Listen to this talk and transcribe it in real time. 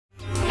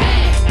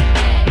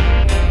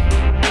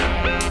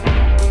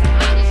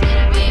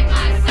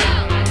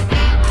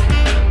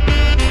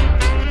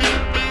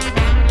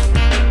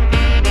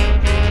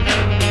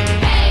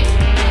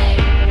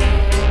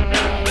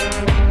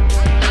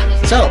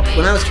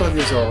12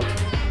 years old,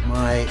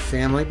 my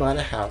family bought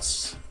a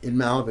house in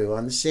Malibu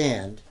on the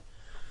sand.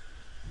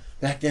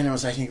 Back then, I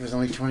think it was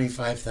only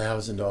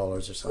 $25,000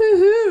 or something.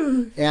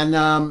 Woohoo!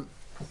 And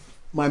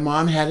my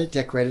mom had it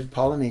decorated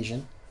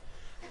Polynesian,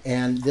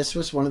 and this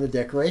was one of the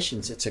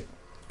decorations. It's a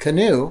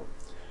canoe,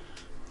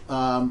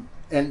 and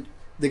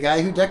the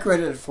guy who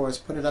decorated it for us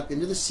put it up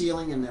into the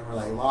ceiling, and there were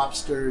like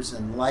lobsters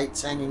and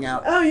lights hanging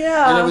out. Oh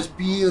yeah! And it was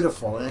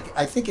beautiful. And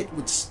I think it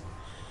would.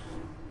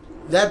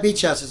 That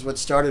beach house is what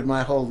started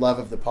my whole love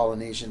of the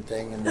Polynesian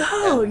thing, and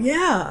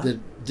the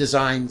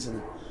designs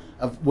and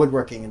of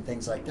woodworking and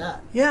things like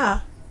that.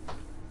 Yeah.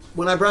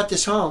 When I brought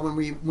this home, when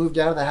we moved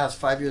out of the house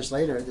 5 years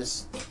later,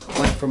 this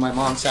went from my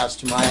mom's house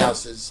to my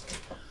houses,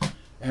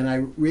 and I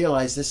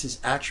realized this is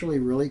actually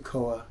really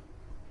koa,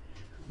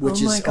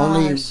 which is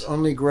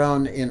only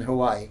grown in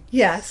Hawaii.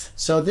 Yes.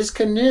 So this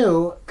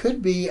canoe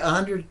could be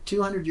 100,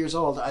 200 years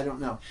old. I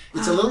don't know.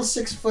 It's a little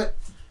 6-foot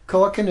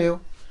koa canoe.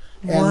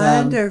 And,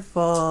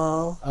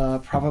 wonderful.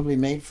 Probably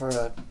made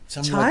for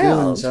some child.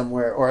 Lagoon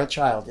somewhere, or a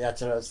child.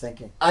 That's what I was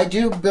thinking. I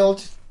do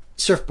build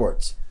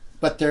surfboards,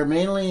 but they're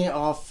mainly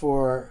all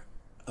for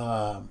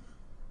wall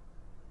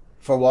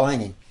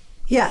hanging.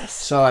 Yes.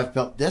 So I've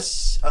built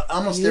this,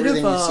 almost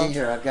everything you see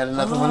here. I've got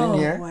another one in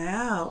here.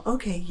 Wow.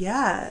 Okay.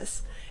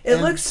 Yes. It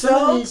And looks some of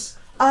so these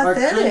are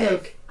kind of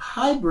authentic.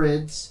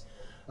 hybrids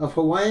of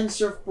Hawaiian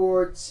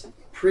surfboards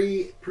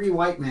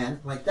pre-white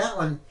man. Like that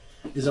one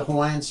is a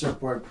Hawaiian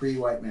surfboard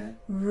pre-white man.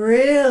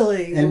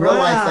 Really? In real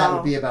life, that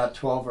would be about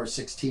 12 or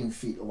 16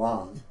 feet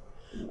long.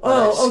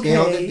 But I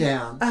scaled it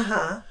down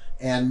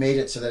and made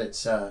it so that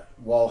it's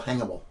wall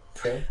hangable.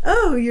 Okay.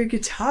 Oh, your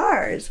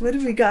guitars. What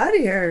have we got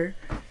here?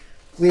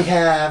 We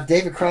have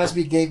David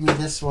Crosby gave me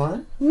this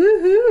one.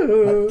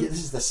 Woohoo!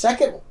 This is the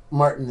second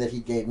Martin that he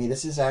gave me.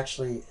 This is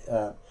actually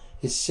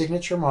his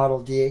signature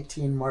model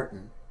D18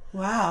 Martin.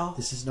 Wow.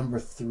 This is number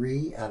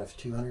 3 out of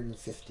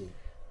 250.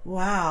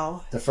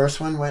 Wow. The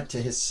first one went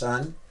to his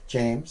son,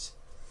 James.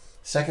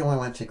 Second one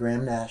went to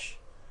Graham Nash.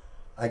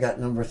 I got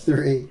number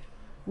 3.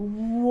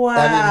 Wow.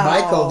 And then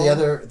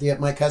Michael,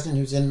 my cousin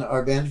who's in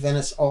our band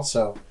Venice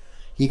also,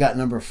 he got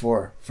number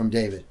 4 from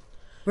David.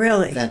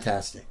 Really?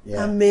 Fantastic.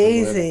 Yeah.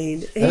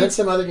 Amazing. And then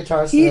some other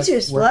guitars. He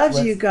just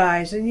loves you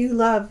guys, and you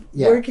love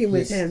working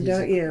with him,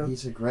 don't you?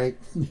 He's a great,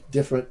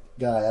 different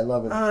guy. I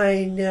love him.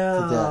 I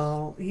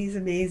know. He's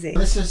amazing.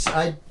 This is,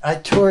 I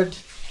toured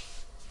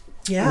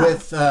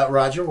with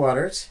Roger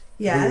Waters.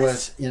 Yes. Who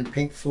was in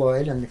Pink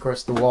Floyd, and of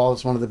course The Wall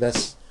is one of the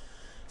best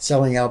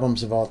selling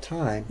albums of all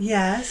time.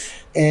 Yes.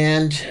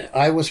 And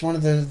I was one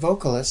of the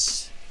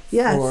vocalists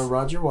for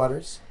Roger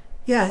Waters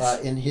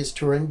in his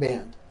touring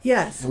band.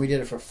 Yes. And we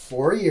did it for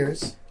 4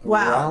 years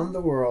around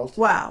the world.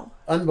 Wow.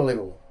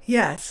 Unbelievable.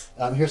 Yes.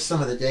 Here's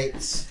some of the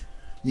dates.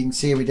 You can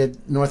see we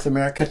did North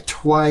America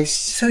twice.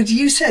 So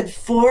you said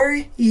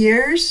 4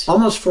 years?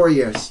 Almost 4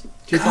 years.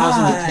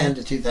 2010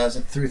 to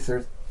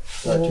 2013.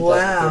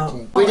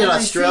 Wow. We did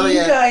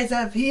Australia. I see you guys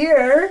up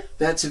here.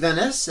 That's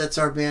Venice. That's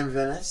our band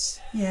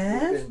Venice.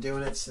 Yes. We've been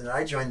doing it since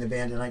I joined the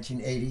band in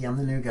 1980. I'm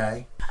the new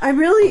guy. I'm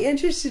really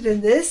interested in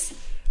this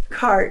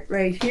cart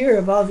right here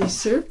of all these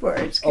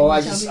surfboards.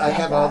 I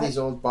have all these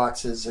old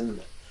boxes, and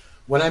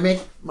when I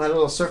make my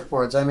little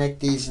surfboards, I make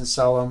these and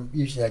sell them.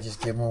 Usually I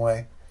just give them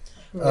away.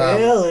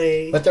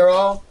 Really? But they're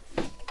all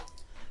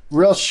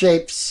real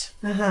shapes.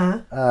 Look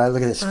at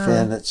this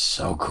fin. That's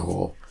so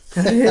cool.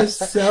 That is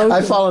so cool.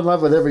 I fall in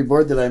love with every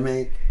board that I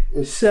make.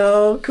 It's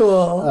so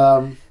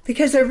cool.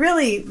 Because they're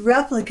really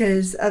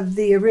replicas of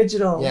the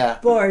original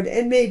board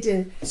and made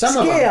to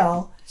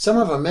scale. Some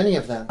of them, many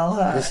of them.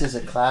 This is a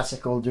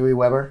classic old Dewey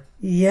Weber.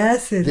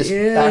 Yes, it is.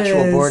 This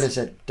actual board is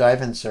at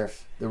Dive and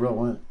Surf, the real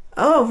one.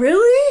 Oh,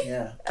 really?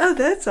 Yeah. Oh,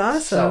 that's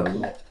awesome. So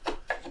cool.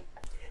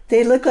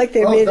 They look like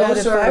they're made out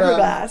of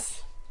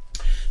fiberglass.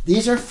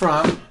 These are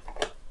from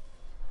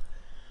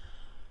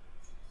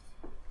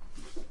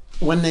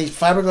when they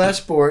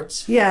fiberglass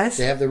boards. Yes.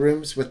 They have the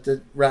rooms with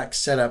the racks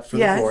set up for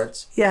the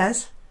boards.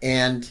 Yes.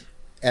 And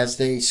as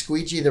they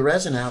squeegee the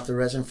resin out, the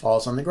resin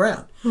falls on the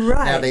ground.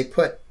 Right. Now they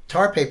put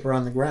tar paper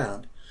on the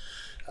ground,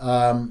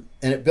 and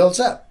it builds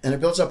up. And it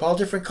builds up all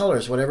different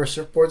colors. Whatever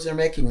surfboards they're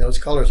making, those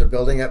colors are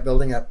building up,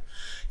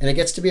 and it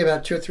gets to be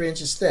about 2 or 3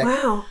 inches thick.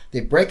 Wow. They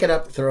break it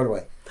up, throw it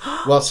away.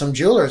 Well, some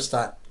jewelers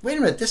thought, wait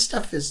a minute, this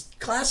stuff is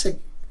classic.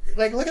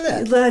 Like, look at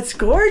that. That's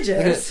gorgeous.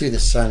 Look at it through the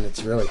sun.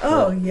 It's really cool.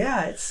 Oh,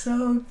 yeah. It's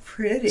so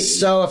pretty.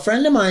 So a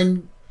friend of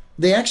mine,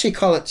 they actually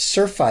call it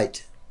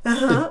surfite for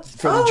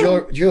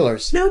the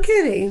jewelers. No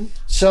kidding.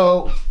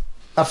 So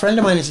a friend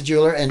of mine is a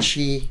jeweler, and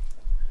she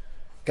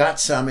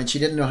got some, and she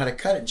didn't know how to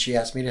cut it, and she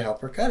asked me to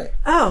help her cut it.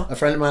 Oh. A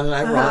friend of mine and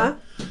I,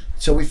 Ron.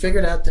 So we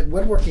figured out that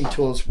woodworking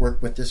tools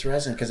work with this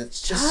resin because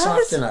it's just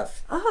soft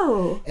enough.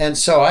 Oh. And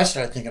so I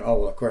started thinking, oh,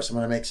 well, of course, I'm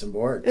going to make some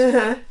boards.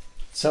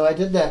 So I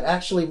did that.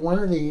 Actually, one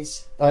of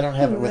these, I don't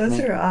have it with me.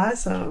 Those are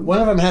awesome.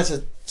 One of them has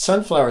a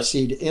sunflower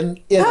seed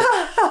in it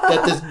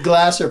that the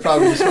glass are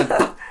probably just went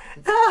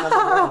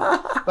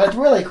but it's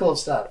really cool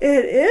stuff.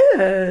 It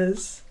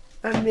is.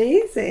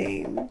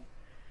 Amazing.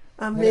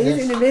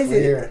 Amazing.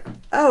 Here.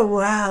 Oh,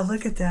 wow.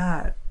 Look at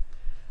that.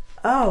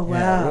 Oh, wow.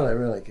 Yeah, really,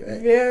 really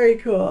good. Very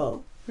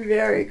cool.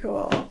 Very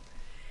cool.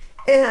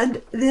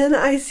 And then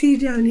I see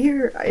down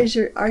here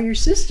are your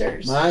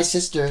sisters. My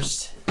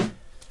sisters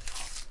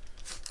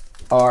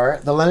are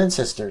the Lennon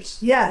sisters.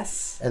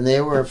 Yes. And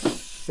they were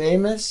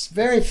famous,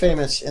 very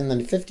famous in the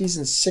 50s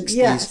and 60s,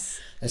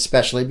 yes.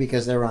 especially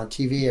because they were on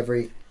TV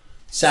every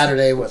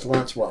Saturday with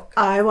Lawrence Welk.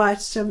 I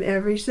watched them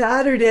every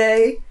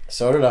Saturday.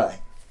 So did I.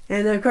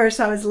 And of course,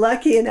 I was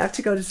lucky enough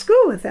to go to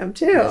school with them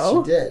too. Yes,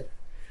 you did.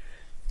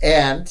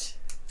 And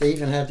they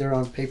even had their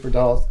own paper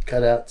doll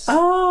cutouts.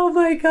 Oh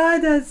my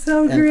God, that's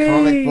so and great.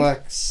 And comic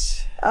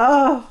books.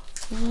 Oh,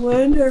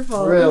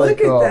 wonderful. Really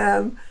Look cool. at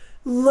them.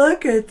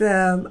 Look at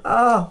them.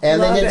 Oh,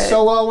 and love they did it.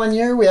 so well one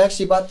year, we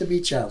actually bought the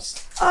beach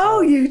house.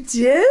 Oh, you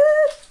did?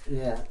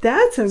 Yeah.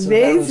 That's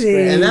amazing. So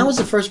that and that was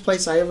the first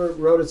place I ever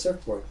rode a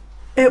surfboard.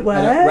 It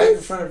was? Right in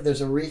front of,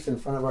 there's a reef in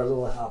front of our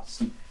little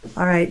house.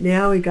 All right,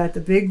 now we got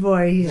the big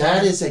boy here.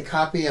 That is a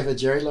copy of a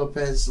Jerry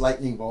Lopez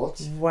lightning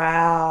bolt.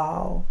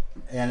 Wow.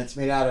 And it's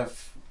made out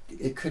of,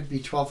 it could be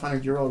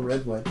 1,200-year-old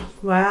redwood.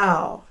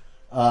 Wow.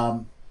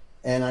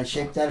 And I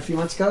shaped that a few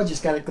months ago,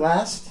 just got it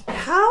glassed.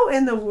 How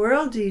in the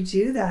world do you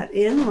do that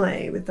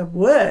inlay with the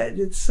wood?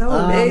 It's so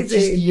amazing.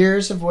 Just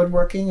years of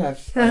woodworking.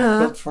 I've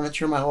built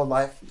furniture my whole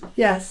life.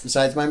 Yes.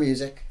 Besides my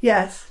music.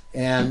 Yes.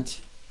 And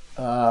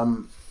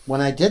when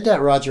I did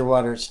that Roger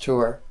Waters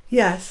tour,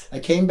 yes, I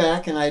came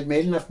back and I'd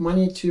made enough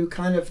money to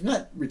kind of,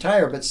 not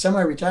retire, but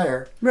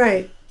semi-retire.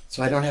 Right.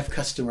 So I don't have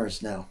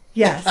customers now.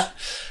 Yes.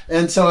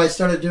 And so I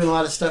started doing a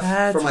lot of stuff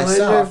for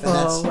myself. Wonderful. And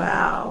that's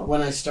wow.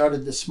 when I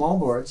started the small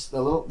boards,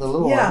 the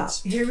little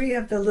ones. Yeah, here we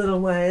have the little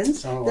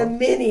ones. Oh. The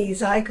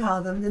minis, I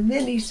call them, the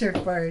mini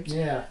surfboards.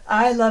 Yeah.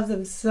 I love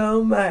them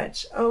so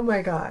much. Oh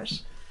my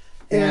gosh.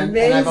 They're And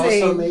amazing. I've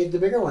also made the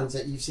bigger ones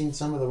that you've seen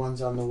some of the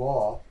ones on the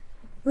wall.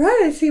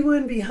 Right, I see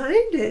one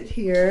behind it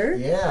here.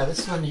 Yeah,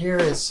 this one here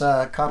is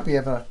a copy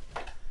of a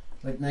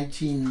like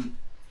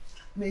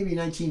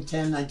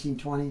 1910,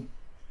 1920.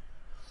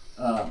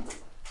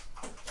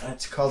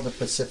 That's called the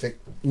Pacific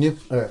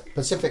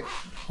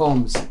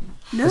Homes.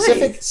 Nice.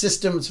 Pacific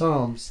Systems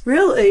Homes.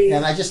 Really?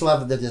 And I just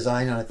love the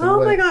design on it.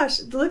 Oh my gosh,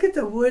 look at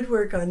the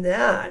woodwork on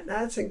that.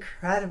 That's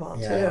incredible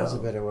too. Yeah, it was a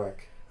bit of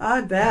work.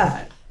 I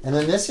bet. And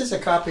then this is a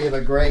copy of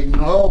a Greg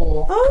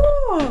Knoll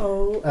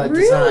really?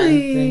 design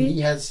thing. He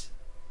has.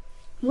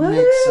 What?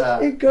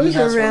 It goes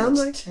around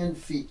like 10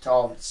 feet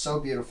tall. It's so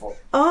beautiful.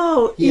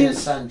 Oh, he and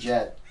his son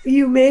Jed.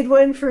 You made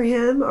one for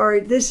him, or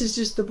this is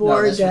just the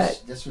board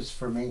this was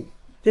for me.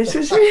 This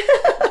was for you.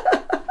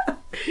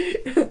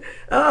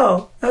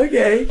 Oh,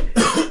 okay.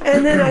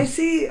 And then I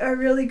see a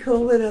really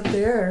cool one up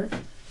there.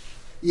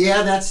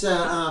 Yeah, that's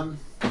Wayne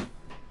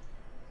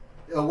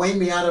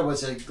Miata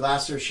was a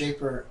glasser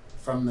shaper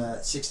from the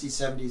 60s,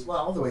 70s, well,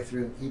 all the way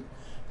through. He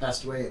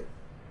passed away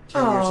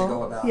 10 years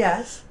ago about.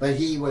 Yes. But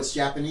he was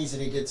Japanese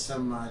and he did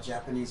some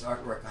Japanese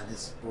artwork on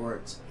his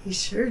boards. He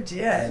sure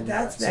did. And,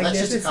 that's so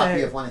magnificent. That's just a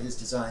copy of one of his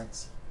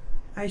designs.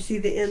 I see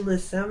the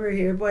endless summer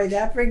here. Boy,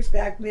 that brings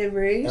back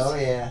memories. Oh,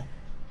 yeah.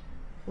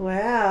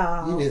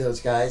 Wow. You knew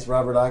those guys,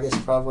 Robert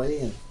August probably.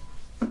 And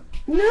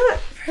not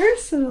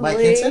personally. Mike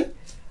Hinson?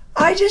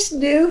 I just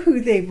knew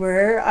who they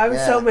were. I was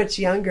so much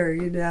younger,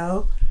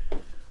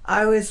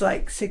 I was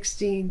like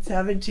 16,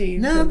 17.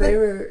 No, so they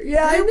were,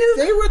 I knew.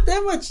 They were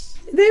that much.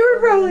 They were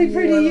probably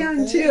pretty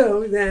young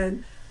too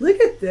then. Look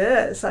at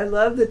this. I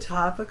love the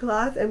tapa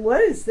cloth. And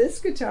what is this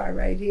guitar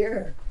right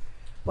here?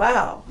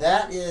 Wow.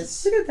 That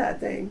is. Look at that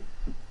thing.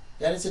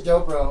 That is a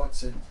dobro.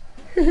 It's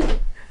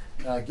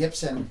a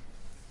Gibson.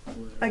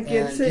 A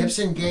Gibson. And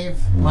Gibson gave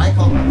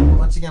Michael,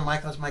 once again,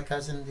 Michael's my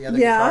cousin, the other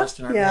guitarist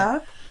in our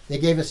band. They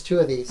gave us two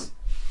of these.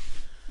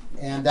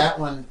 And that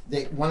one,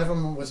 one of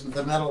them was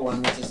the metal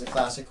one, which is a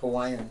classic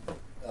Hawaiian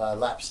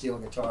lap steel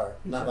guitar.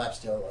 Not lap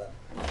steel,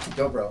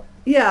 dobro.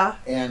 Yeah.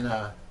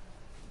 And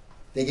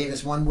they gave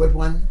us one wood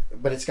one,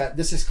 but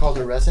this is called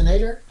a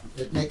resonator.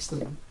 It makes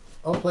them,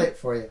 I'll play it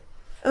for you.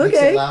 Okay.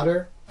 Makes it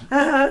louder.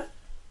 Uh-huh.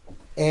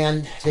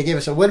 And they gave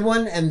us a wood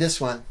one and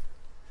this one.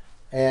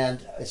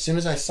 And as soon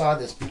as I saw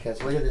this,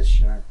 because look at this,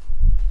 Sharon.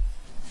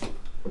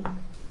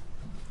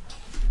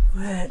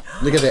 What?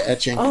 Look at the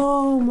etching.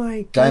 Oh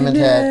my goodness. Diamond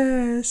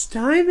head.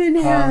 Diamond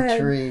head. Palm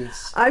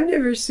trees. I've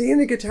never seen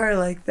a guitar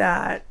like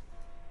that.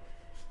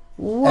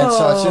 Whoa. And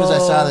so as soon as I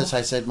saw this,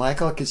 I said,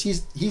 Michael, because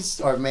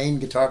he's our main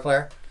guitar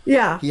player.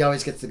 Yeah. He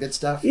always gets the good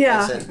stuff.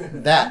 Yeah. I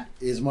said, that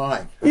is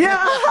mine.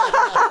 Yeah.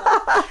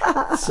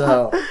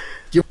 So.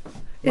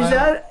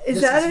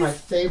 Is that my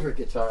favorite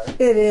guitar.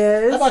 It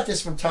is. How about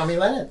this from Tommy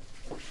Lennon?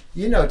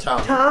 You know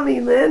Tommy. Tommy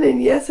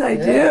Lennon, yes I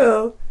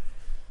do.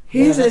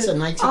 He's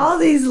all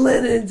these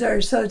Lennons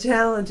are so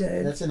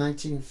talented. That's a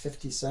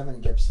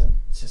 1957 Gibson.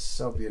 It's just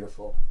so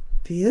beautiful.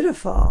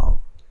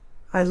 Beautiful.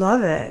 I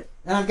love it.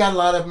 And I've got a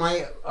lot of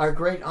our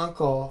great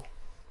uncle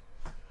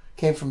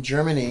came from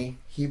Germany.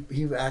 He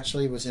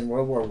actually was in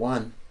World War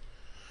I.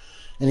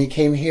 And he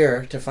came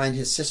here to find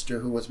his sister,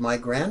 who was my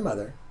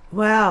grandmother.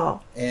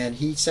 Wow. And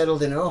he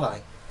settled in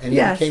Ojai. And he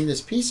became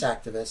this peace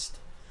activist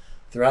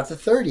throughout the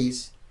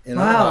 30s in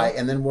Ojai.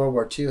 And then World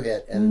War II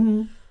hit.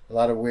 And a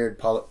lot of weird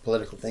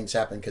political things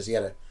happened because he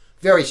had a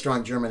very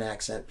strong German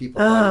accent.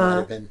 People thought he might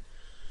have been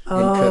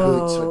in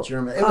cahoots with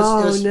German. It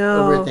was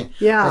a weird thing.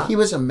 Yeah. But he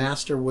was a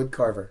master wood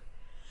carver.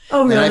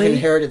 Oh, really? And I've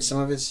inherited some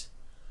of his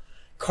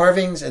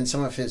carvings and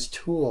some of his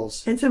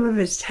tools. And some of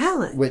his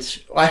talent.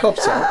 Which, I hope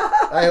so.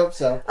 I hope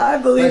so. I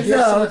believe here's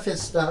so. some of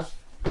his stuff.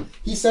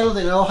 He settled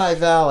in Ojai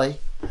Valley.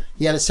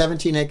 He had a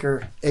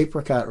 17-acre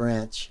apricot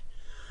ranch.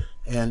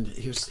 And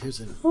here's a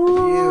beautiful...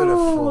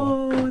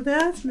 Oh,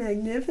 that's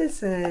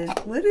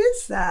magnificent. What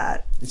is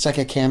that? It's like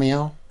a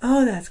cameo.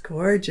 Oh, that's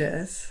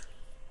gorgeous.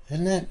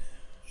 Isn't it?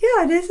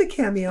 Yeah, it is a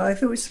cameo.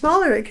 If it was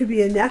smaller, it could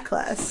be a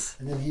necklace.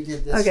 And then he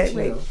did this Okay, too.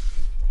 wait.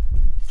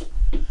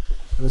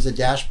 It was a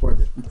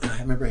dashboard that I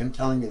remember him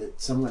telling me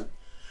that someone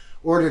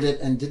ordered it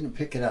and didn't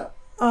pick it up.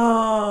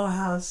 Oh,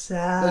 how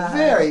sad. But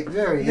very,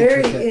 very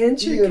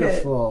intricate.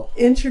 Beautiful.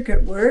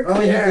 Intricate work there. Oh,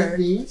 he did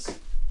these.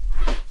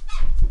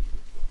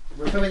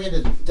 We're coming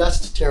into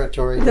dust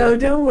territory. No,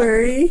 don't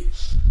worry.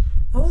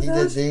 Oh, he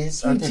did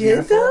these. You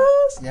did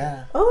those?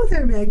 Yeah. Oh,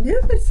 they're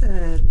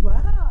magnificent.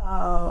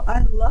 Wow.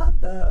 I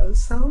love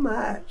those so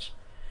much.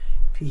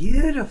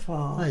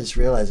 Beautiful. I just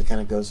realized it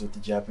kind of goes with the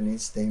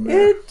Japanese theme.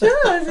 It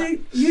does.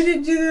 You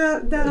didn't do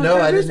that on No,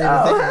 I purpose? didn't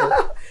even think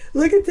of it.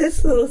 Look at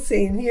this little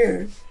scene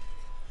here.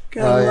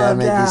 Oh, yeah, I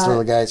made these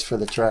little guys for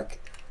the truck.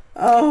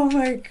 Oh,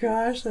 my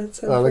gosh.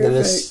 That's so perfect. Look at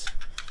this.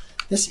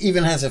 This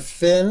even has a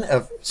fin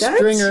of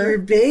stringer. That's your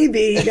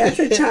baby. That's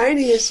the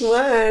tiniest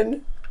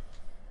one.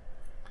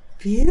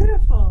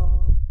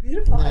 Beautiful.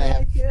 Beautiful. I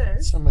like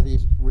this. Some of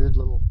these weird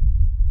little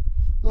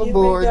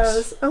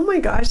boards. Oh my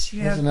gosh,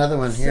 you There's have another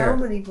one here. So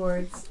many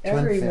boards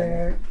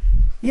everywhere.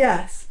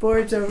 Yes,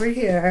 boards over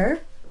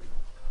here.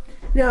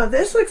 Now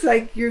this looks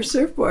like your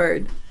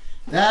surfboard.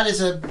 That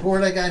is a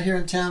board I got here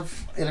in town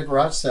in a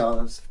garage sale.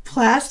 It was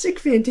plastic,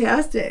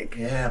 fantastic.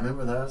 Yeah,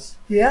 remember those?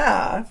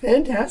 Yeah,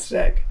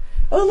 fantastic.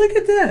 Oh, look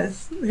at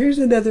this. Here's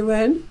another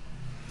one.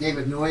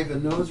 David Noy, the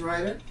nose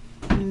rider.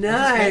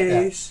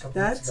 Nice.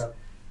 That's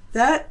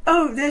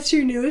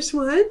your newest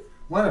one?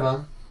 One of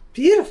them.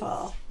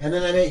 Beautiful. And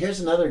then here's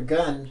another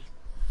gun.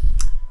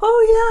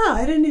 Oh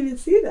yeah, I didn't even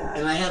see that.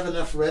 And I have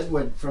enough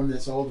redwood from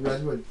this old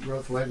redwood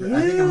growth redwood.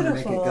 I think I'm going to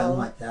make a gun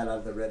like that out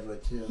of the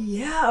redwood too.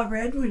 Yeah, a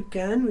redwood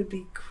gun would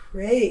be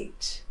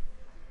great.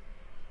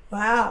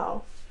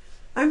 Wow.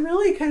 I'm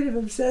really kind of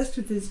obsessed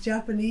with this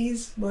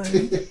Japanese one.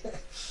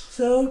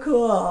 So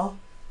cool.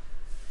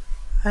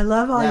 I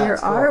love all your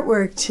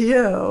artwork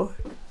too.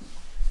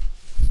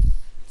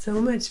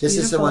 So much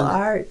beautiful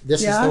art.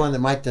 This is the one that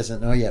Mike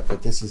doesn't know yet,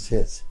 but this is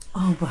his.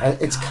 Oh my God.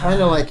 It's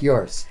kind of like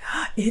yours.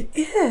 It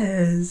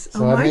is.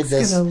 So I made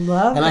this, gonna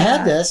love and that. I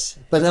had this,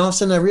 but then all of a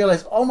sudden I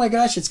realized, oh my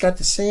gosh, it's got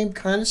the same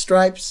kind of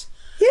stripes.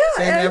 Yeah.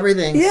 Same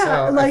everything.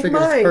 Yeah, so like I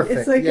figured mine. It's perfect.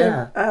 It's like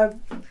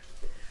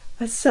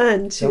a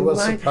son to so we'll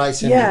mine.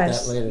 surprise him with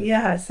that later.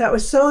 Yes, that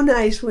was so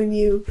nice when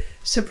you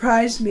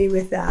surprised me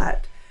with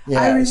that.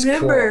 Yeah, I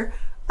remember.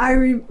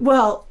 Cool.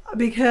 Well,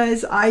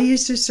 because I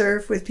used to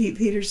surf with Pete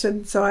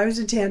Peterson, so I was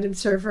a tandem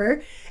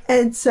surfer,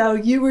 and so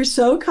you were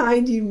so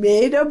kind. You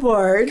made a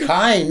board.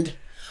 Kind.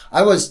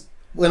 I was,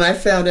 when I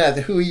found out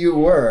who you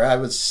were, I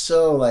was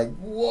so like,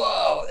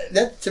 whoa.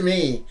 That to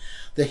me,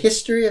 the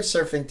history of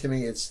surfing to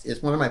me is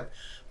one of my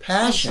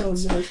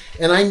passions. So nice.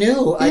 And I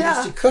knew I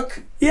used to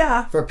cook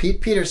for Pete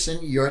Peterson,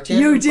 your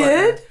tandem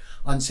partner,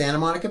 on Santa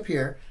Monica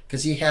Pier,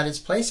 because he had his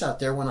place out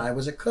there when I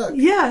was a cook.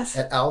 Yes.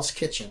 At Al's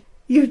Kitchen.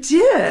 You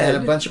did. And a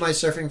bunch of my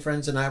surfing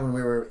friends and I, when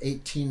we were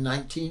 18,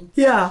 19,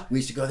 we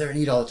used to go there and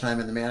eat all the time.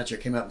 And the manager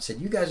came up and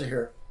said, you guys are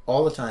here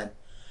all the time.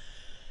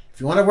 If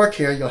you want to work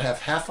here, you'll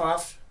have half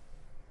off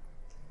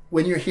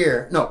when you're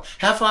here. No,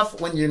 half off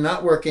when you're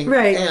not working.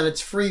 Right. And it's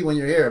free when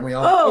you're here. And we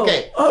all,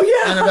 okay. Oh,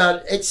 yeah. And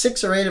about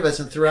 6 or 8 of us,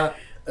 and throughout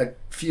a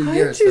few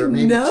years, there were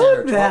maybe 10 or 12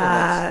 of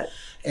that. us.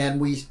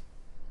 And we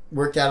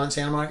worked out on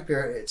Santa Monica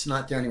Pier. It's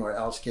not there anymore,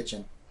 Al's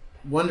Kitchen.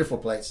 Wonderful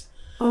place.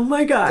 Oh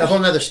my gosh. It's a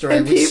whole other story.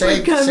 And We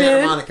saved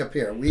Santa Monica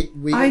Pier. We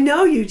I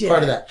know you did.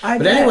 Part of that.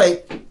 But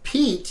anyway,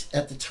 Pete,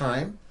 at the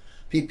time,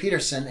 Pete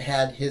Peterson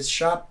had his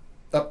shop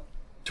up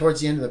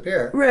towards the end of the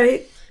pier.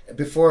 Right.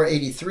 Before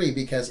 83,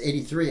 because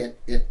 83,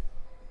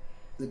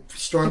 the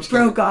storms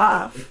broke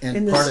off. And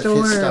in the part storm.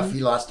 of his stuff,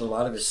 he lost a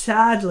lot of it.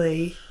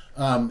 Sadly.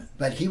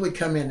 But he would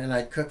come in and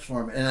I'd cook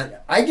for him. And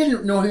I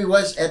didn't know who he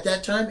was at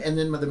that time. And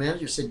then the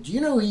manager said, do you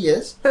know who he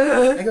is?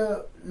 I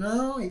go,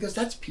 no. He goes,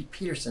 that's Pete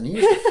Peterson. He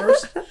was the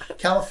first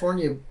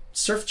California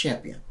surf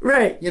champion.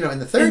 Right. You know, in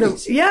the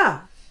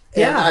 30s.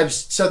 And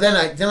so then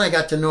I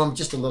got to know him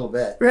just a little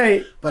bit.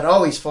 Right. But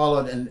always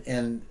followed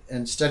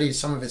and studied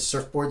some of his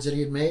surfboards that he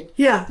had made.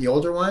 Yeah. The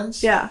older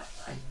ones. Yeah.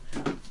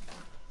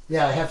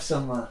 Yeah, I have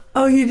some.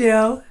 Oh, you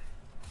do?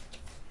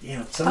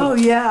 Yeah.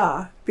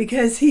 Yeah.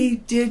 Because he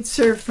did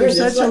surf for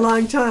such a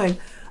long time.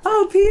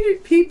 Oh,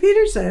 Pete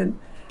Peterson.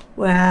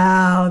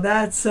 Wow,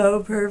 that's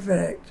so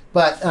perfect.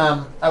 But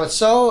I was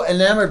so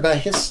enamored by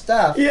his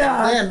stuff.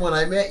 Yeah. And then when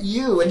I met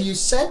you and you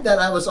said that,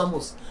 I was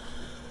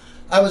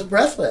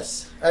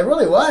breathless. I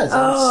really was.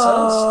 I was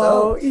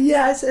so stoked.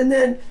 Yes. And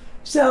then,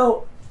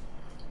 so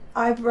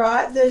I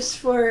brought this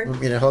for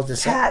Want me to hold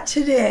this up? Pat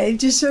today,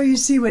 just so you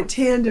see what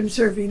tandem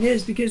surfing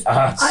is, because It's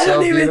I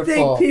don't so even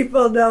beautiful. think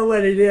people know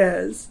what it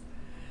is.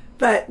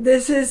 But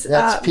this is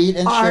That's Pete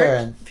and art.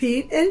 Sharon.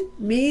 Pete and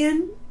me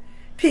and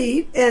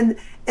Pete, and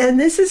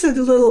this is a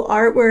little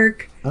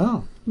artwork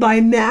Oh,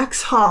 by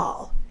Max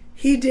Hall.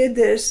 He did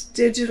this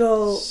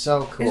digital.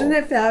 so cool. Isn't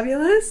it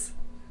fabulous?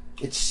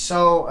 It's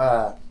so.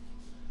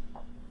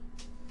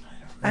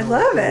 I don't know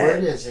love what the it.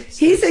 word is.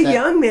 He's it's a that-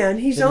 young man.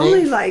 He's the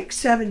only name- like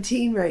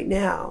 17 right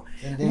now.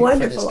 the name for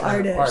Wonderful this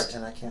kind of artist. art,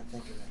 and I can't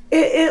think of it.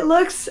 It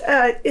looks.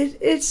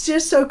 It's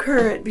just so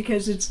current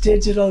because it's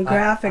digital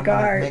graphic I'm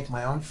gonna art. Make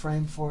my own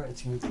frame for it.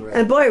 It's gonna be great.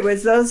 And boy,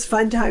 was those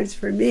fun times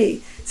for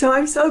me. So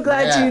I'm so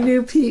glad Yeah. you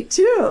knew Pete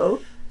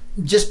too.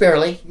 Just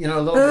barely, a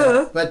little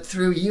Uh-huh. bit. But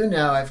through you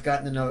now, I've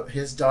gotten to know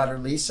his daughter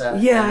Lisa.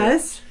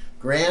 Yes.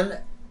 And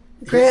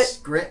Gran- his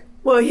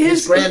Well,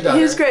 his granddaughter.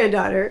 his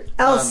granddaughter,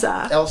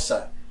 Elsa.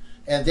 Elsa,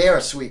 and they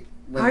are sweet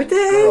women, Aren't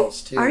they?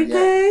 girls too. Aren't yeah.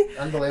 they?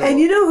 Unbelievable. And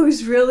you know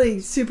who's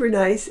really super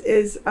nice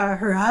is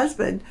her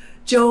husband,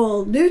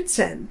 Joel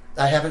Knutson.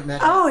 I haven't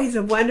met him. Oh, he's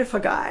a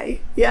wonderful guy.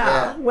 Yeah,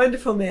 Yeah.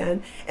 wonderful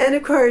man. And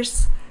of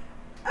course,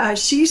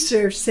 she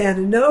serves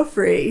Santa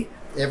Onofre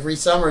Every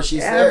summer she's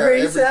there.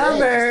 every Day,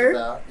 summer.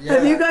 just about. Yeah.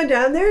 Have you gone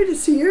down there to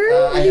see her?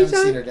 I haven't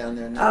anytime? seen her down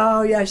there. No.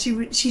 Oh yeah,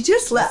 she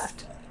just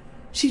left.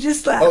 She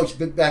just left. Oh, she's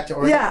been back to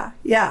Oregon.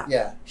 yeah.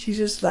 Yeah. She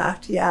just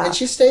left. Yeah. And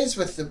she stays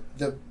with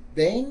the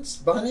Baines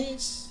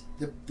bunnies.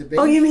 The Baines.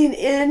 Oh, you mean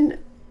in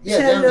Yeah,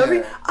 Santa down Onofre?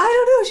 there.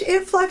 I don't know.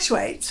 It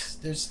fluctuates.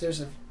 There's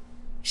a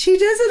She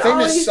doesn't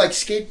famous always. like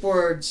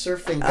skateboard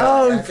surfing guy.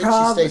 Oh, I think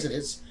probably. she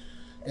stays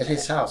at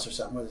his house or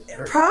something with her. he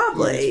and his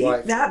Probably.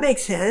 wife. That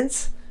makes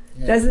sense.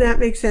 Yeah. Doesn't that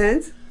make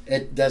sense?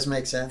 It does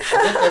make sense. I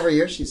think every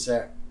year she's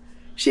there.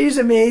 She's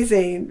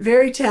amazing.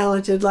 Very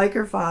talented, like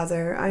her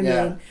father. I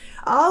Yeah. mean,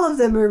 all of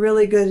them are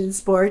really good in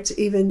sports.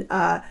 Even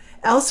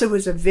Elsa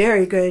was a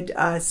very good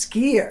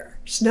skier,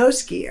 snow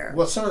skier.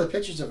 Well, some of the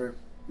pictures of her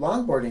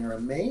longboarding are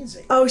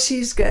amazing. Oh,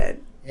 she's good.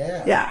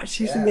 Yeah. Yeah,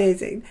 she's Yeah.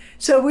 amazing.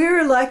 So we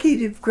were lucky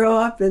to grow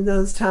up in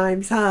those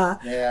times, huh?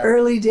 Yeah.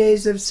 Early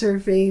days of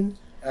surfing,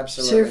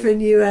 Absolutely.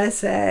 Surfing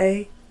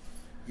USA.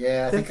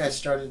 Yeah, I think I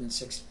started in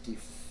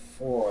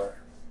 64.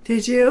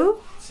 Did you?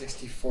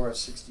 64 or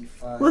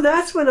 65. Well,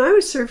 that's when I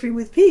was surfing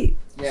with Pete.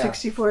 Yeah.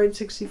 64 and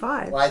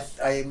 65. Well,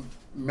 I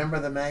remember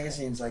the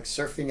magazines like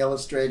Surfing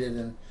Illustrated,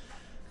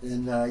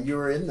 and you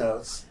were in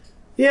those.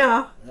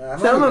 Yeah. I might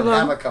Some of even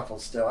have them. a couple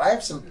still. I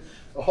have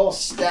a whole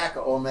stack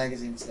of old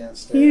magazines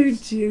downstairs. You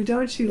do,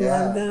 don't you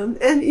Yeah. love them?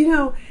 And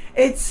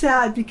it's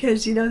sad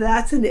because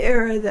that's an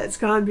era that's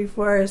gone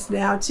before us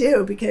now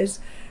too. Because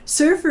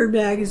Surfer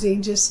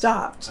magazine just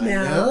stopped I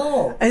now.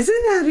 know.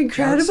 Isn't that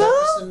incredible?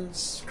 John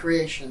Sepperson's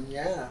creation,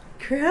 yeah.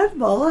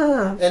 Incredible,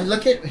 huh? And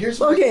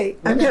here's Okay,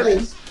 I'm look at coming.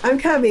 this. I'm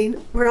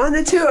coming. We're on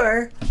the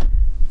tour.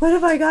 What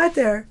have I got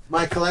there?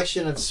 My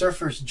collection of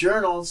surfers'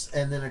 journals,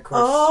 and then of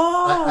course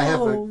Oh, I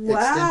have an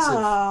extensive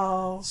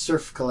wow.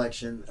 surf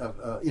collection of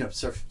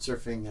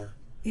surfing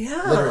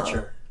Yeah.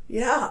 literature.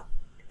 Yeah.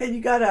 And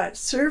you got a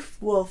surf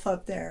wolf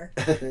up there.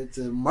 It's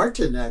a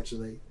martin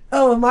actually.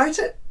 Oh, a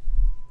martin.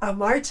 A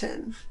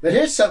martin. But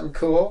here's something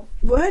cool.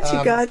 What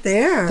you got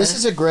there? This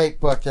is a great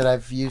book that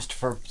I've used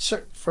for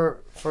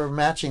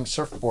matching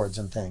surfboards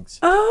and things.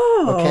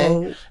 Oh.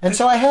 Okay, and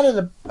so I had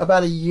it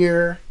about a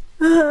year.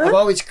 Uh-huh. I've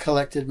always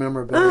collected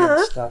memorabilia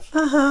and stuff.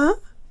 Uh-huh.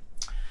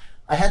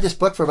 I had this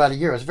book for about a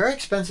year. It was a very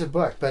expensive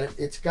book, but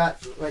it's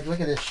got, like, look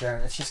at this,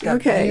 Sharon. It's just got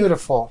Okay.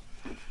 beautiful,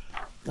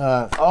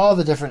 all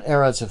the different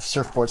eras of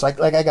surfboards. Like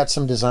I got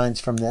some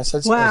designs from this,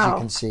 as you Wow.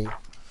 can see.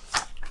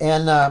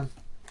 And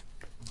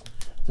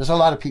there's a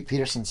lot of Pete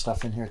Peterson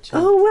stuff in here, too.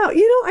 Oh, well,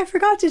 I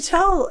forgot to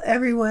tell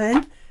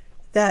everyone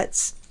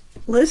that's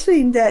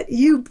listening that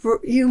you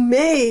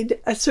made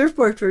a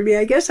surfboard for me.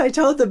 I guess I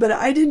told them, but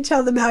I didn't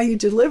tell them how you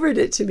delivered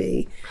it to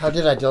me. How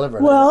did I deliver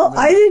it? Well,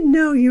 I I didn't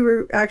know you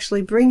were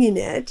actually bringing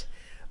it,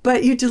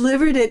 but you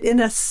delivered it in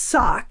a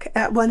sock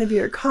at one of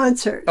your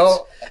concerts.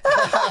 Oh,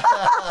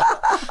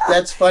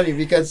 that's funny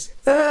because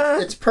Uh,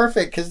 it's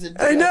perfect because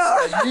I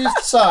know. a used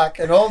sock,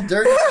 an old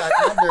dirty sock,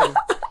 not dirty.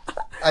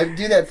 I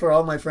do that for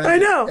all my friends I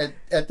know.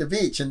 at the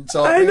beach, and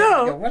so I bring it and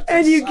know. go, "What's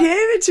And this you sock?"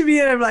 gave it to me,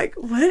 and I'm like,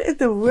 what in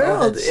the Oh,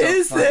 world that's so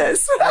is funny.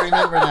 this? I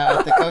remember now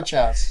at the coach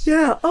house.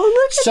 Yeah. Oh,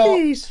 look So- at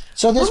these.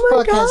 So this Oh my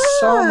book has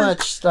so God.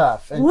 much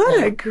stuff. And, What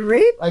a and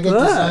great I get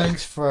book.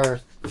 designs for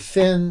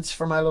fins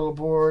for my little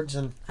boards,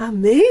 and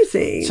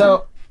Amazing.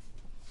 so,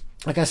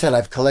 like I said,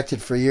 I've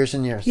collected for years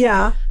and years.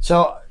 Yeah.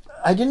 So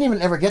I didn't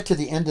even ever get to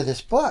the end of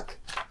this book,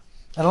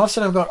 and all of a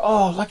sudden I'm going,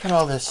 "Oh, look at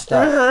all this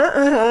stuff!"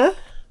 Uh-huh.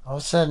 All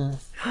of a sudden,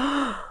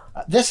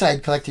 this I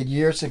had collected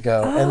years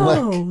ago, Oh, and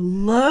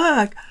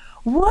look, look.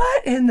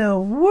 What in the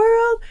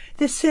world?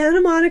 The Santa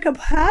Monica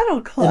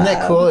Paddle Club. isn't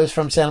that cool? It's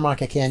from Santa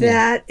Monica Canyon.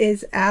 That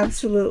is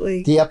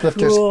absolutely The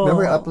Uplifters, cool.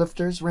 remember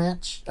Uplifters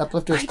Ranch,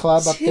 Uplifters I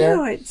Club up do.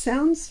 there, It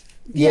sounds.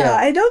 Yeah, Yeah.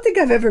 I don't think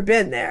I've ever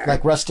been there.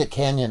 like Rustic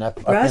Canyon up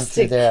into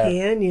Rustic there.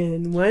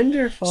 Canyon,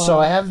 wonderful. So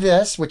I have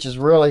this, which is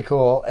really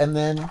cool, and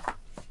then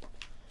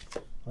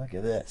look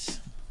at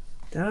this.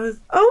 Those.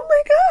 Oh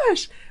my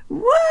gosh!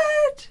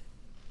 What?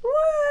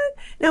 What?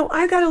 Now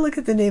I got to look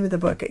at the name of the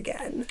book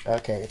again.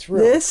 Okay, it's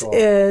really This cool.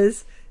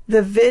 is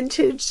The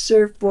Vintage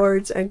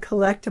Surfboards and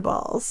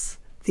Collectibles.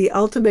 The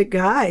Ultimate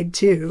Guide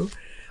to.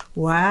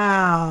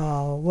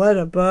 Wow, what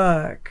a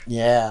book.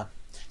 Yeah.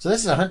 So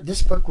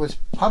this book was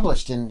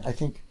published in I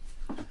think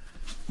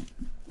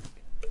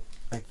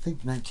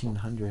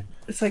 1900.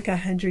 It's like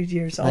 100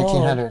 years old.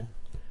 1900.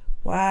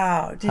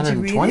 Wow. Did you read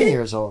 120 it?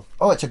 years old.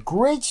 Oh, it's a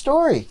great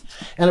story.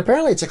 And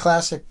apparently it's a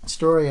classic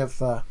story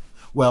of,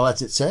 well,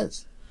 as it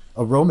says,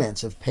 a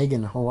romance of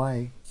pagan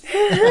Hawaii.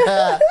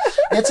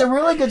 It's a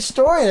really good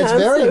story, and it's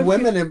Sounds very so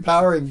women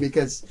empowering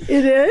because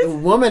It the is?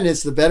 woman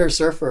is the better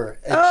surfer,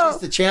 and Oh.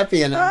 she's the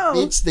champion and Oh.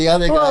 beats the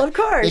other guy. Well, of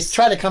course. They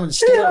try to come and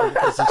steal her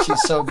because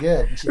she's so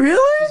good. Really?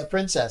 She's a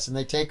princess, and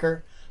they take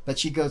her, but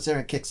she goes there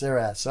and kicks their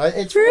ass. So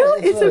it's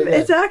Really? really good.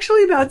 It's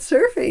actually about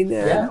surfing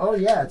then. Yeah. Oh,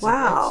 yeah. It's a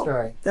Wow. great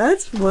story.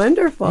 That's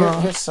wonderful.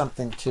 Here's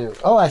something too.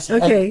 Oh, I see.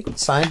 Okay.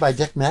 Signed by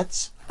Dick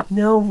Metz.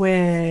 No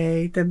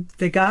way.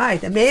 The guy,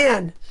 the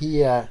man.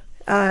 He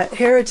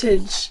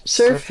Heritage,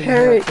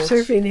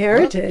 surfing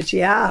heritage.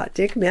 Yeah,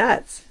 Dick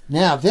Metz.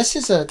 now this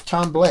is a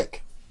Tom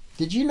Blake.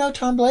 Did you know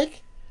Tom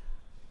Blake?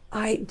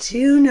 I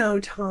do know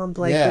Tom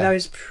Blake, Yeah. but I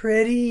was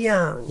pretty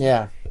young.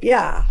 Yeah.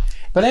 Yeah.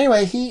 But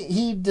anyway,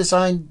 he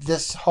designed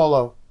this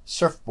hollow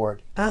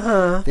surfboard.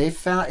 Uh-huh. They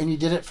found, and he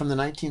did it from the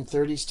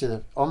 1930s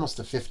to almost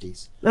the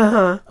 50s.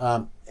 Uh-huh.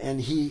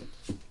 And he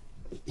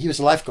was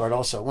a lifeguard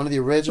also, one of the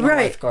original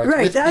Right, lifeguards.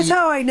 right. with That's Pete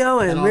how I know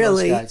and him, all those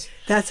really. guys.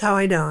 That's how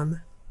I know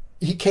him.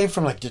 He came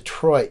from like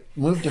Detroit,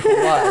 moved to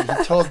Hawaii.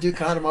 He told Duke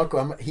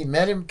Hanamoku, he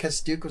met him because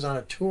Duke was on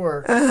a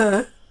tour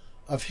Uh-huh.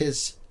 of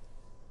his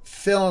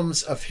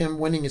films of him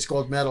winning his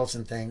gold medals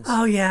and things.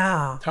 Oh,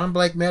 yeah. Tom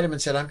Blake met him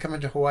and said, "I'm coming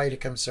to Hawaii to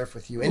come surf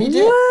with you," and he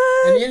did.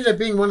 What? And he ended up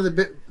being one of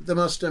the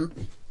most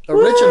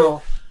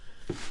original,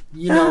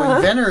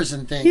 inventors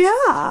and things.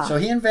 Yeah. So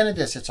he invented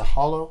this. It's a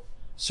hollow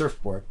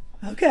surfboard.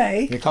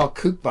 Okay. They call it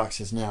kook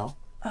boxes now.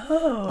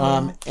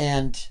 Oh.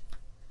 And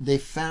they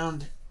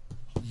found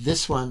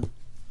this one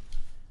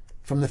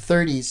from the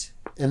 30s,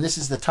 and this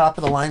is the top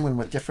of the line one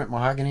with different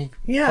mahogany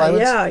Yeah,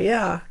 plywoods.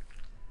 yeah.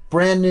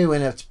 Brand new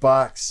in its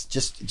box,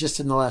 just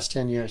in the last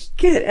 10 years.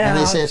 Get out. And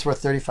they say it's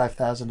worth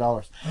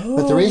 $35,000.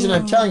 But the reason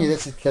I'm telling you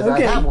this is because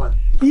Okay. I have one.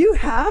 You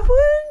have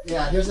one?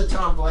 Yeah, here's a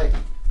Tom Blake.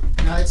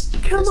 No, it's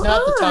not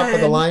the top of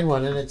the on. line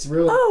one, and it's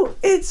really Oh,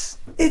 it's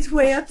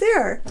way up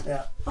there.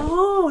 yeah.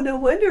 Oh, no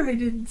wonder I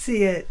didn't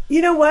see it.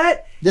 You know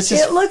what? This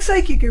is It looks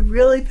like you could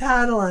really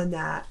paddle on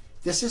that.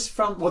 This is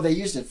from, well, they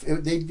used it.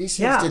 These things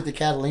Yeah. did the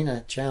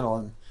Catalina channel,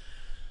 and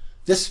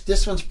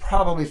this one's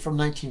probably from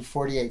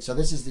 1948. So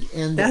this is the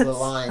end That's of the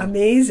line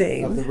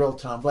amazing. of the real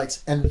Tom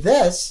Blakes. And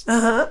this,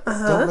 Uh-huh, don't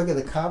uh-huh, look at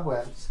the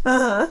cobwebs.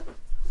 uh-huh.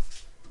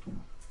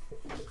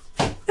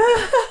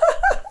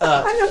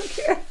 I don't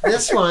care.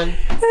 This one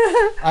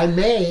I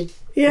made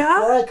Yeah?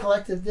 before I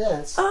collected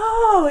this.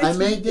 Oh, I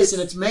made this,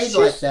 and it's made just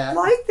like that,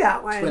 like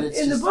that one but it's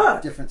in the just book.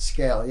 a different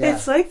scale. Yeah,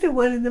 It's like the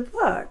one in the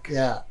book.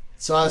 yeah.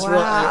 So I was I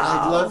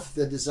Wow. love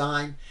the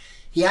design.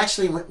 He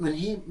actually, when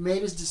he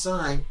made his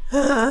design,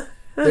 Uh-huh.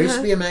 there used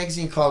to be a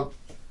magazine called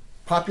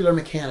Popular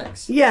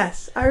Mechanics.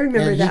 Yes, I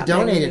remember And that. he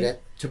donated magazine.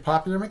 it to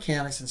Popular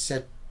Mechanics and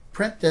said,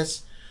 print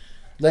this,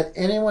 let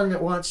anyone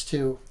that wants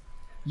to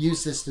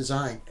use this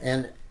design.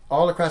 And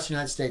all across the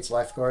United States,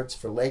 lifeguards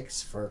for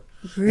lakes,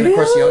 and of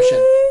course the ocean,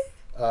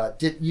 Really?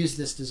 did use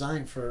this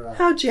design for,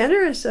 How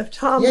generous of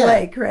Tom Yeah.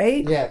 Blake,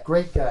 right? yeah,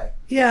 great guy.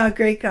 Yeah,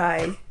 great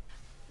guy.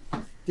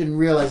 Didn't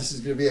realize this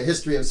was going to be a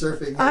history of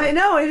surfing. I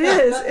know, it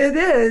is. It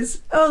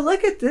is. Oh,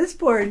 look at this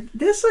board.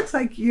 This looks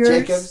like yours.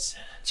 Jacobs,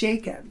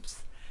 Jacobs.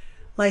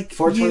 Like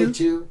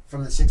 422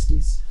 from the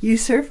 60s. you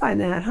surf on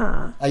that,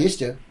 huh? I used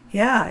to.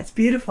 Yeah, it's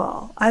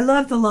beautiful. I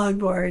love the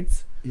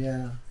longboards.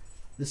 Yeah.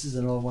 This is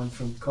an old one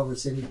from Culver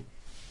City.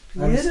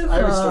 Beautiful. I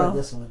restored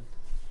this one.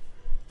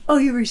 Oh,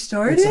 you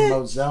restored It's a it?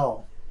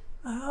 Moselle.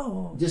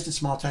 Oh. Just a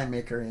small time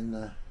maker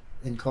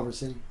in Culver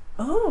City.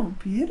 Oh,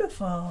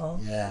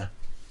 beautiful. Yeah.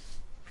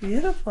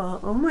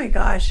 Beautiful. Oh my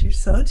gosh, you're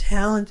so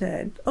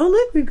talented. Oh,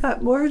 look, we've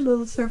got more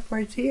little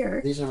surfboards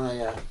here. These are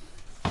my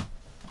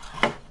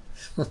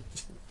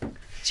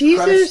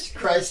Jesus,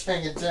 Christ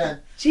hanging 10.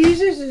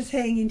 Jesus is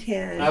hanging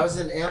 10. I was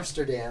in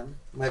Amsterdam.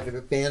 My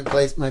band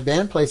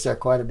plays there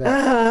quite a bit.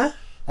 Uh-huh.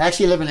 I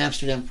actually live in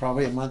Amsterdam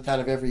probably a month out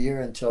of every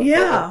year until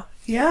Yeah,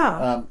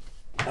 yeah.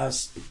 I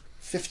was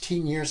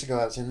 15 years ago.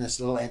 I was in this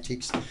little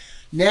antiques.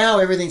 Now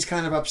everything's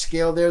kind of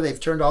upscale there. They've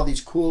turned all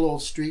these cool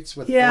old streets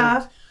with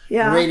Yeah,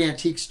 yeah. great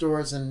antique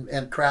stores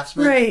and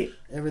craftsmen. Right.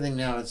 Everything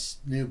now is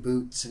new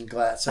boots and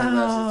sunglasses.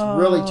 Oh. It's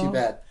really too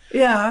bad.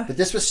 Yeah. But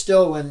this was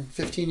still when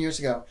 15 years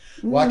ago.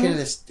 Walk into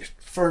this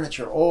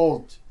furniture,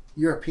 old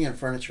European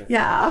furniture.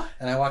 Yeah.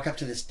 And I walk up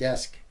to this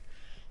desk.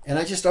 And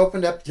I just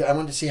opened up. I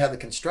wanted to see how the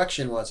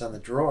construction was on the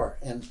drawer.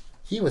 And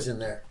he was in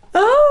there.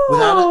 Oh.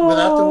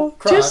 Without the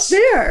cross. Just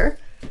there.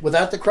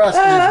 Without the cross.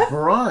 And it's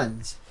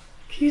bronze.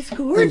 He's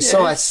gorgeous. And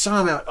so I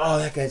saw him out. Oh,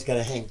 that guy's got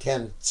to hang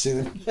 10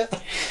 soon.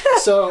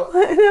 So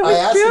That was I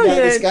asked the guy.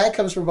 This brilliant. guy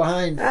comes from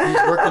behind.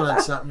 He's working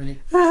on something.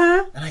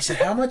 And I said,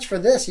 "How much for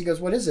this?" He goes,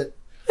 "What is it?"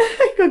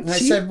 I go, And I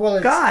said, "Well,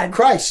 it's God.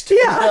 Christ."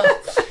 Yeah.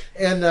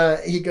 And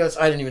he goes,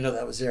 "I didn't even know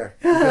that was there."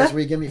 He goes, "Will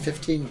you give me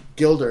 15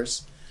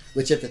 guilders,"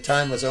 which at the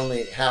time was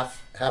only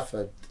half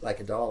like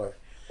a dollar.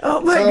 Oh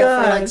my So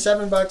God. for like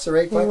 $7 or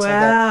 $8, I got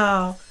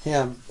Wow.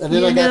 him. And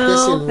then I got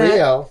this in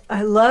Rio.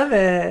 I love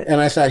it. And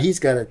I thought he's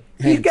got to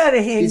hang. He's got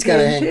to hang He's got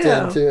to hang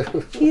 10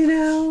 too. You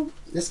know,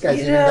 This guy's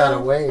You even got a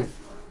know. wave.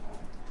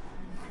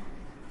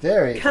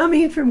 Very.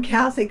 coming from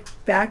Catholic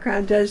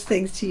background does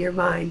things to your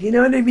mind. You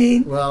know what I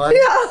mean? Well, I'm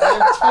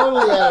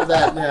totally out of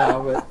that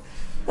now. But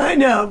I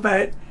know,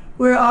 but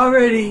we're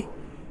already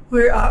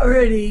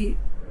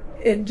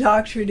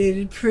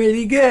indoctrinated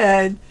pretty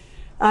good.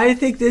 I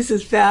think this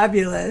is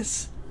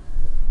fabulous.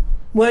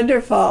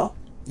 Wonderful.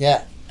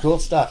 yeah, cool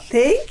stuff.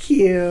 Thank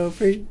you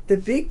for the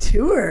big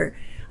tour.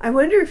 I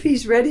wonder if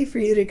he's ready for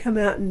you to come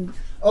out and...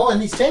 Oh,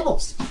 and these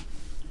tables.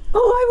 Oh,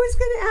 I was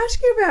going to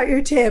ask you about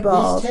your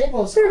tables. These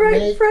tables They're are right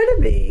made- in front of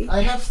me.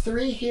 I have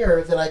 3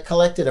 here that I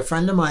collected. A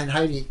friend of mine,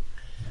 Heidi.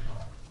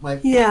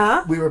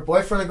 Yeah. We were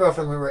boyfriend and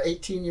girlfriend. We were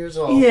 18 years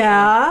old.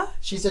 Yeah.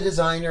 She's a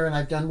designer, and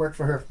I've done work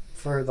for her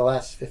for the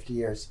last 50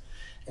 years.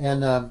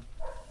 And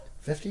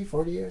 50,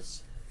 40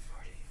 years?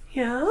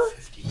 Yeah.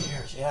 50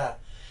 years, yeah.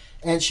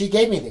 And she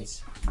gave me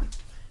these.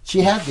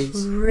 She had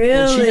these. Really?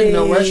 And she didn't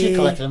know where she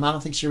collected them. I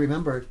don't think she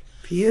remembered.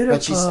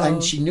 Beautiful.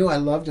 But she knew I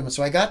loved them,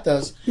 so I got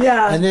those.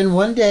 Yeah. And then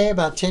one day,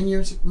 about 10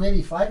 years,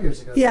 maybe 5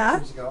 years ago, Yeah.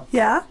 6 years ago,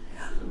 Yeah.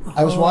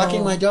 I was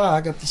walking my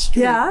dog up the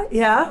street. Yeah.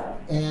 Yeah.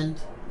 And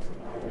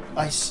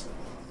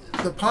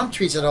the palm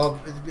trees had all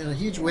been a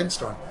huge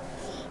windstorm.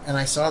 And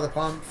I saw the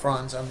palm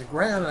fronds on the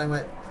ground, and I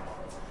went,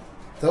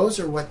 those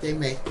are what they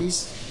make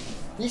these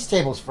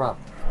tables from.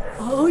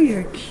 Oh,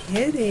 you're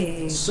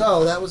kidding.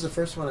 So that was the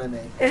first one I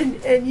made.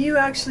 And you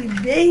actually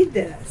made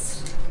this.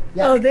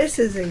 Yeah. Oh, this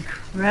is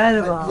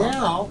incredible. But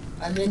now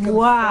I make them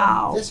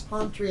Wow. from this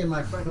palm tree in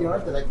my front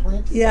yard that I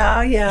planted.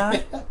 Yeah, yeah.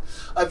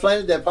 I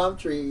planted that palm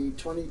tree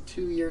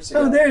 22 years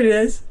ago. Oh, there it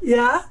is.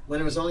 Yeah,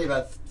 When it was only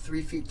about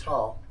 3 feet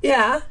tall.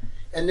 yeah.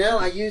 And now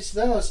I use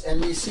those,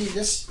 and you see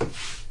this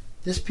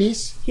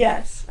piece?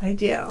 Yes, I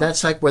do.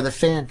 That's like where the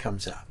fan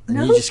comes out. And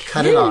No you just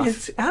cut it kidding. off.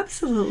 It's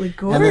absolutely And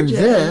gorgeous. then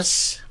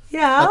this,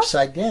 yeah.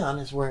 upside down,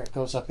 is where it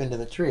goes up into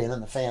the tree, and then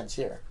the fan's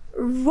here.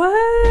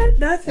 What?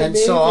 That's And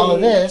amazing. so all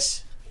of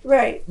this,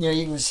 Right.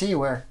 you can see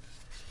where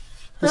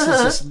this Uh-huh.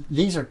 is just,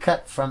 these are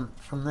cut from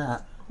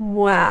that.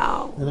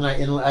 Wow. And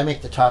then I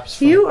make the tops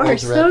from You are old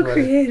so redwood.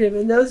 creative,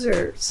 and those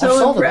are I've so sold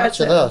a bunch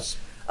impressive. of those.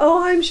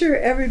 Oh, I'm sure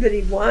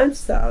everybody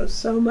wants those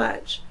so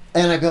much.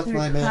 And I built They're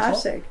my mantle.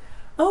 classic.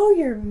 Oh,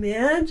 your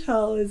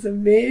mantle is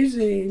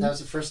amazing. That was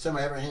the first time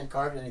I ever hand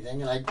carved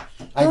anything, and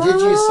I did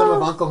use some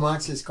of Uncle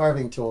Max's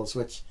carving tools,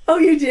 which Oh,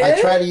 you did? I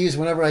try to use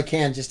whenever I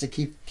can, just to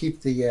keep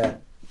the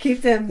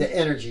Keep them.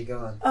 energy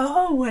going.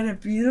 Oh, what a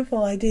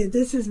beautiful idea.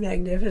 This is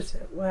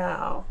magnificent.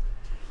 Wow.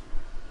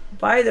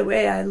 By the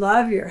way, I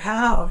love your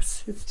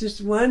house. It's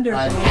just wonderful.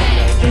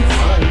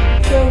 I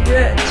It's so